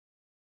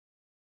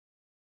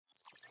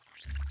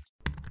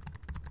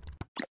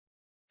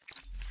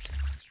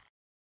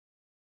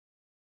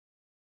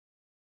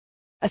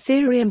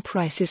Ethereum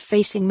price is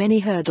facing many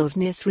hurdles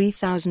near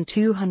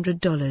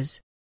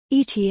 $3,200.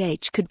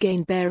 ETH could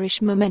gain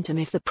bearish momentum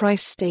if the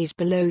price stays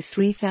below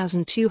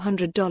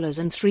 $3,200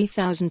 and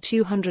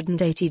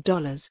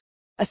 $3,280.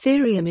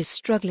 Ethereum is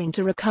struggling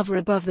to recover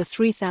above the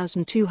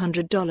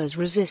 $3,200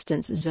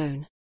 resistance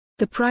zone.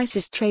 The price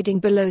is trading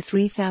below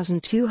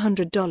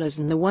 $3,200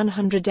 in the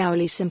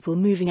 100-hourly simple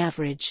moving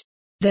average.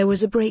 There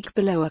was a break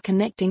below a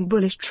connecting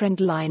bullish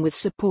trend line with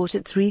support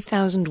at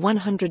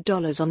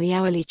 $3,100 on the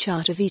hourly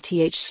chart of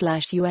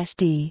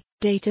ETH/USD,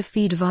 data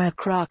feed via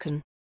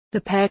Kraken.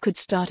 The pair could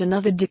start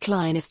another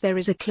decline if there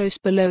is a close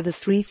below the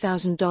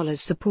 $3,000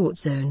 support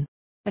zone.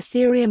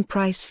 Ethereum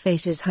price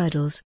faces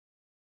hurdles.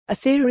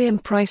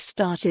 Ethereum price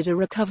started a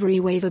recovery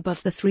wave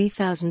above the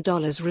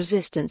 $3,000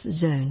 resistance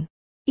zone.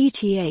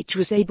 ETH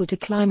was able to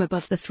climb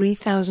above the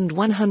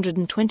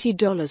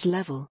 $3,120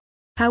 level.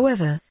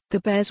 However, the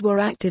bears were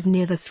active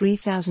near the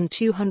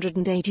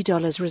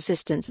 $3,280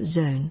 resistance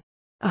zone.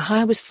 A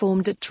high was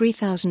formed at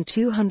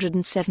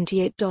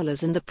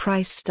 $3,278 and the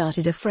price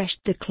started a fresh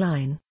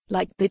decline,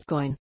 like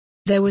Bitcoin.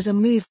 There was a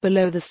move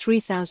below the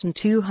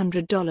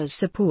 $3,200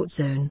 support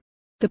zone.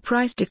 The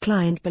price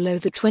declined below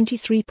the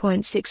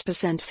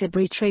 23.6% Fib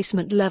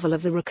retracement level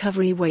of the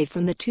recovery wave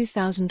from the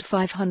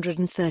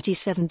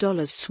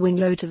 $2,537 swing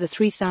low to the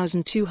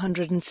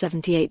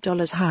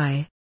 $3,278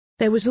 high.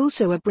 There was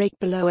also a break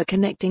below a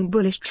connecting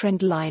bullish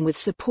trend line with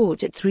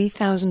support at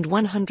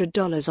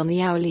 $3,100 on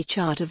the hourly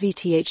chart of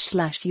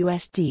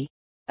ETH/USD.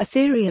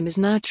 Ethereum is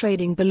now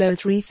trading below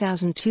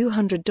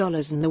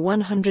 $3,200 in the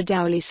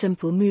 100-hourly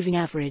simple moving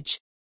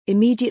average.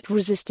 Immediate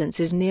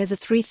resistance is near the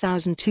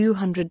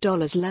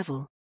 $3,200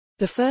 level.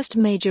 The first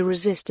major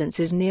resistance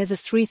is near the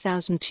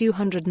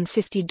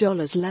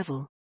 $3,250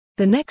 level.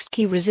 The next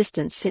key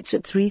resistance sits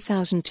at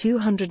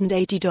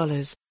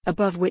 $3,280,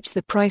 above which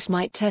the price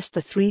might test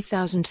the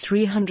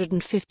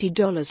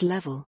 $3,350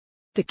 level.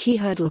 The key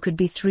hurdle could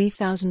be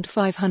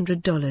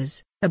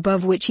 $3,500,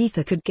 above which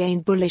Ether could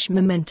gain bullish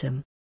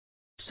momentum.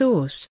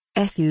 Source: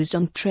 ETH used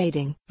on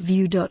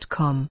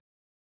TradingView.com.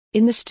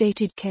 In the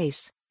stated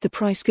case, the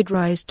price could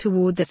rise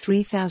toward the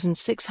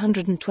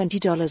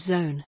 $3,620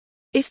 zone.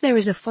 If there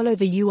is a follow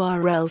the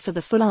URL for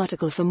the full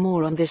article. For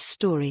more on this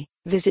story,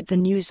 visit the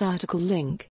news article link.